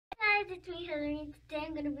it's me, Hillary. Today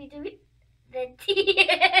I'm gonna be doing the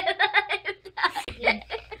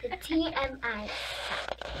TMI Tag.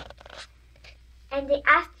 And they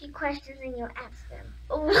ask you questions and you ask them,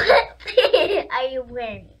 what are you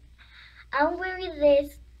wearing? I'm wearing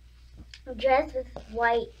this dress with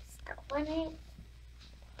white stuff on it.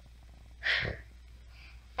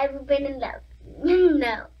 Ever been in love?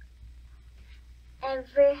 No.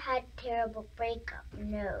 Ever had terrible breakup?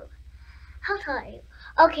 No. How tall are you?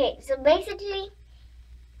 Okay, so basically,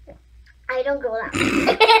 I don't grow that much.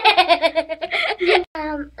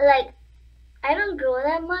 Like, I don't grow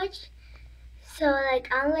that much, so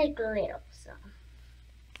like, I'm like little, so.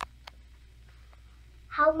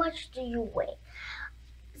 How much do you weigh?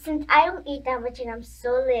 Since I don't eat that much and I'm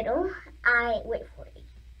so little, I weigh 40.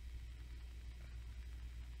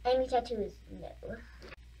 Any tattoos? No.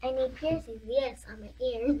 Any piercings? Yes, on my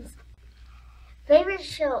ears. Favorite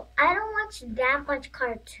show? I don't watch that much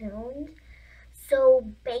cartoons, so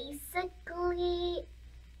basically,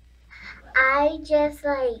 I just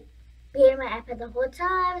like be in my iPad the whole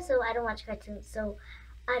time, so I don't watch cartoons, so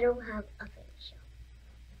I don't have a favorite show.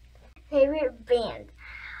 Favorite band?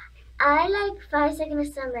 I like 5 Seconds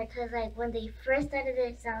of Summer because like when they first started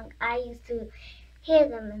their song, I used to hear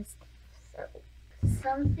them and stuff. So,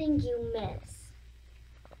 something you miss?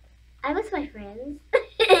 I miss my friends.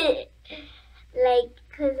 Like,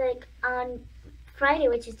 cause like on Friday,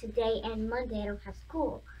 which is today, and Monday I don't have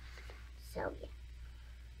school. So yeah.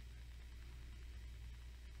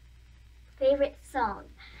 Favorite song?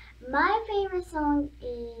 My favorite song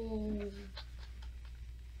is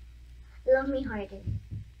Love Me Harder.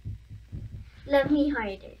 Love Me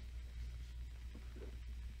Harder.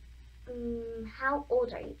 How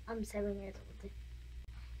old are you? I'm 7 years old.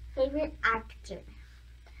 Favorite actor?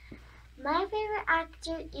 My favorite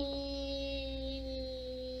actor is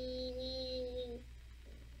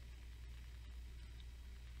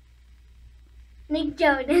Nick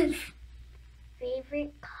Jonas.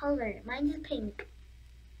 Favorite color? Mine is pink.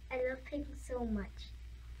 I love pink so much.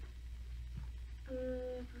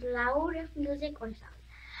 Loud music or sound?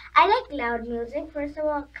 I like loud music, first of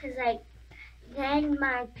all, because like then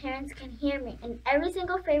my parents can hear me. And every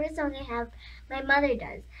single favorite song I have, my mother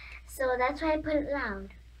does. So that's why I put it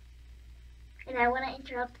loud. And I want to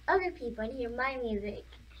interrupt other people and hear my music.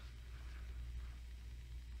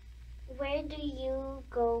 Where do you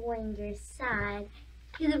go when you're sad?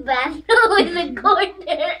 To the bathroom in the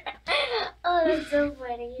corner. Oh, that's so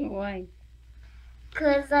funny. Why?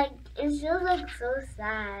 Cause like it feels like so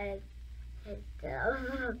sad and stuff.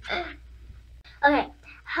 Okay,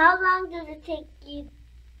 how long does it take you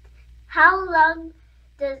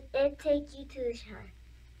to the shower?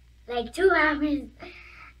 Like 2 hours.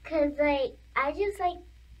 Cause like I just like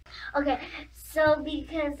okay, so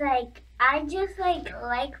because like I just like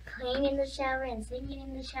playing in the shower and singing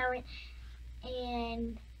in the shower,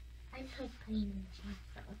 and I just like playing in the shower.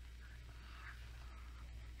 So.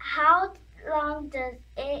 How long does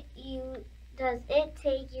it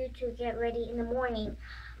take you to get ready in the morning?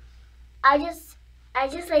 I just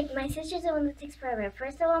like my sister's the one that takes forever.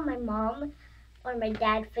 First of all, my mom or my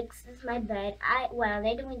dad fixes my bed. While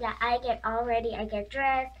they're doing that, I get all ready. I get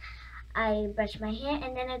dressed. I brush my hair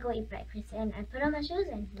and then I go eat breakfast and I put on my shoes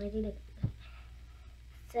and ready to go.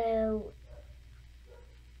 So,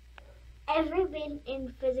 ever been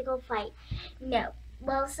in physical fight? No.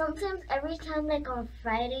 Well, sometimes every time like on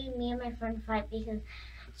Friday, me and my friend fight because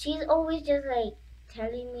she's always just like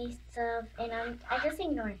telling me stuff and I just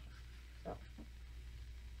ignore her. So,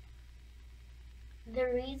 the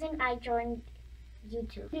reason I joined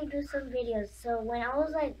YouTube to do some videos. So when I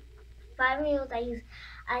was like 5 years old,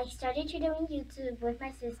 I started to doing YouTube with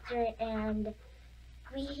my sister, and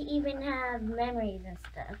we even have memories and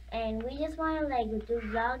stuff. And we just want to like do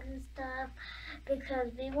vlogs and stuff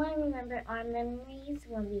because we want to remember our memories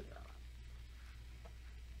when we grow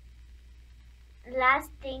up.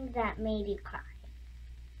 Last thing that made you cry?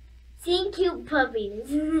 Seeing cute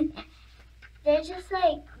puppies. They're just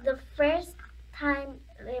like the first time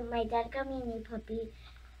my dad got me a new puppy.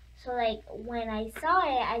 So like when I saw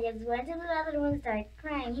it, I just went to the other room and started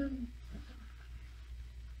crying.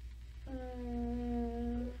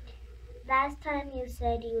 Last time you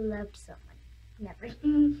said you loved someone. Never.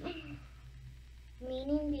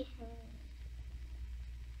 Meaning behind.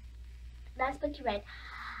 Last book you read.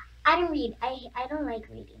 I don't read. I don't like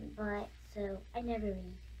reading, but so I never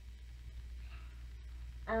read.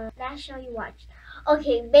 Last show you watched.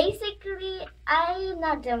 Okay, basically, I'm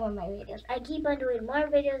not done with my videos. I keep on doing more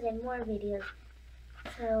videos and more videos.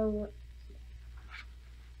 So,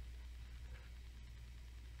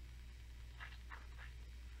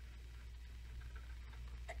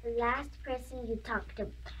 last person you talked to?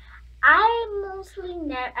 I mostly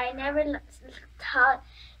never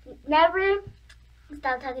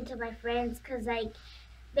stop talking to my friends because like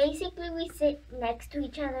basically we sit next to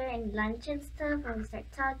each other and lunch and stuff and we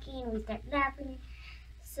start talking and we start laughing.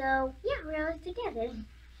 So yeah, we're always together.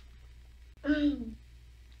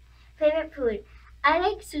 Favorite food? I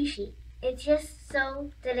like sushi. It's just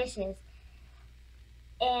so delicious.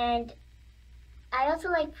 And I also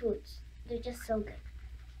like fruits. They're just so good.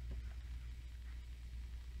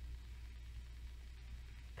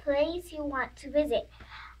 Place you want to visit?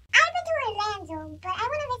 I've been to Orlando, but I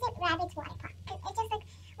want to visit Rabbit's Water Park. Cause it's just like,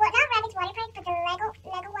 well, not Rabbit's Water Park, but the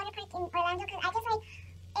Lego Water Park in Orlando. Cause I just like,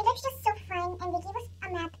 it looks just so fun. And they gave us a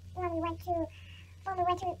map when we went to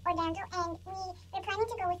Orlando, and we're planning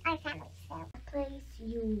to go with our family. So, Place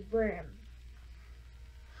you worm.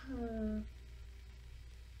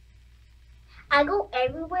 I go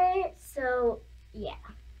everywhere, so yeah.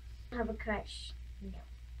 Have a crush?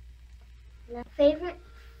 No. Favorite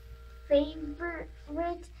flavor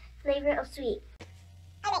of sweet?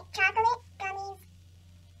 I like chocolate, gummies.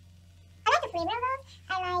 I like the flavor of those.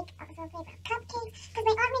 I like also flavor of cupcakes, because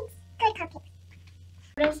my aunt makes good cupcakes.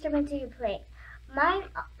 What instrument do you play? My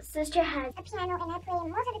sister has A piano, and I play it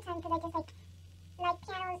most of the time because I just like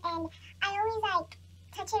pianos, and I always like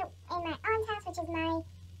touch it in my aunt's house, which is my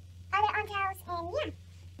other aunt's house, and yeah.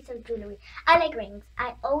 of jewelry. I like rings.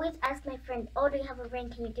 I always ask my friend, oh, do you have a ring?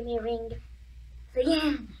 Can you give me a ring? So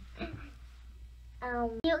yeah.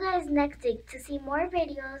 See you guys next week. To see more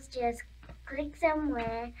videos, just click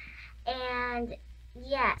somewhere and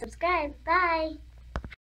yeah, subscribe. Bye.